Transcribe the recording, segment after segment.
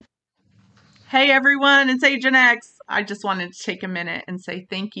Hey everyone, it's Agent X. I just wanted to take a minute and say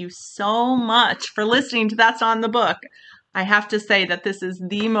thank you so much for listening to That's On the Book. I have to say that this is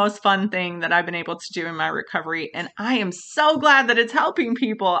the most fun thing that I've been able to do in my recovery, and I am so glad that it's helping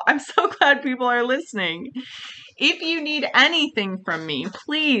people. I'm so glad people are listening. If you need anything from me,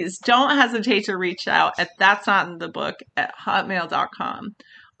 please don't hesitate to reach out at that'snotinthebook@hotmail.com.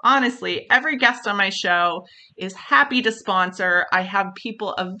 Honestly, every guest on my show is happy to sponsor. I have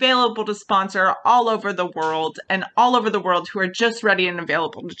people available to sponsor all over the world who are just ready and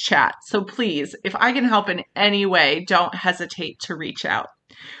available to chat. So please, if I can help in any way, don't hesitate to reach out.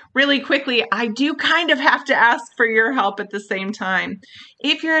 Really quickly, I do kind of have to ask for your help at the same time.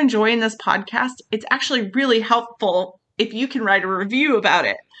 If you're enjoying this podcast, it's actually really helpful if you can write a review about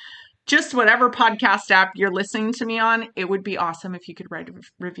it. Just whatever podcast app you're listening to me on, it would be awesome if you could write a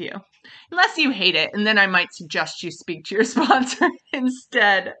review. Unless you hate it, and then I might suggest you speak to your sponsor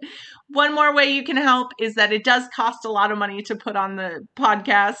instead. One more way you can help is that it does cost a lot of money to put on the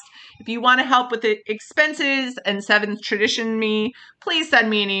podcast. If you want to help with the expenses and Seventh Tradition me, please send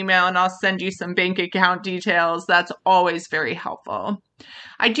me an email and I'll send you some bank account details. That's always very helpful.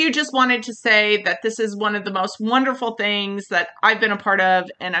 I do just wanted to say that this is one of the most wonderful things that I've been a part of,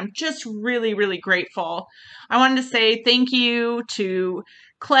 and I'm just really, really grateful. I wanted to say thank you to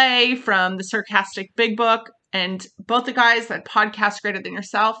Clay from the Sarcastic Big Book and both the guys at Podcast Greater Than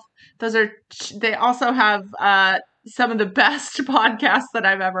Yourself. They also have some of the best podcasts that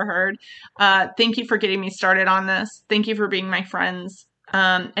I've ever heard. Thank you for getting me started on this. Thank you for being my friends.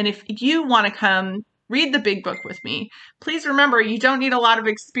 And if you want to come read the big book with me, please remember you don't need a lot of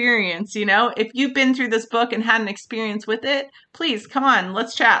experience. If you've been through this book and had an experience with it, please come on,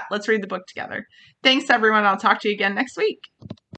 let's chat. Let's read the book together. Thanks everyone. I'll talk to you again next week.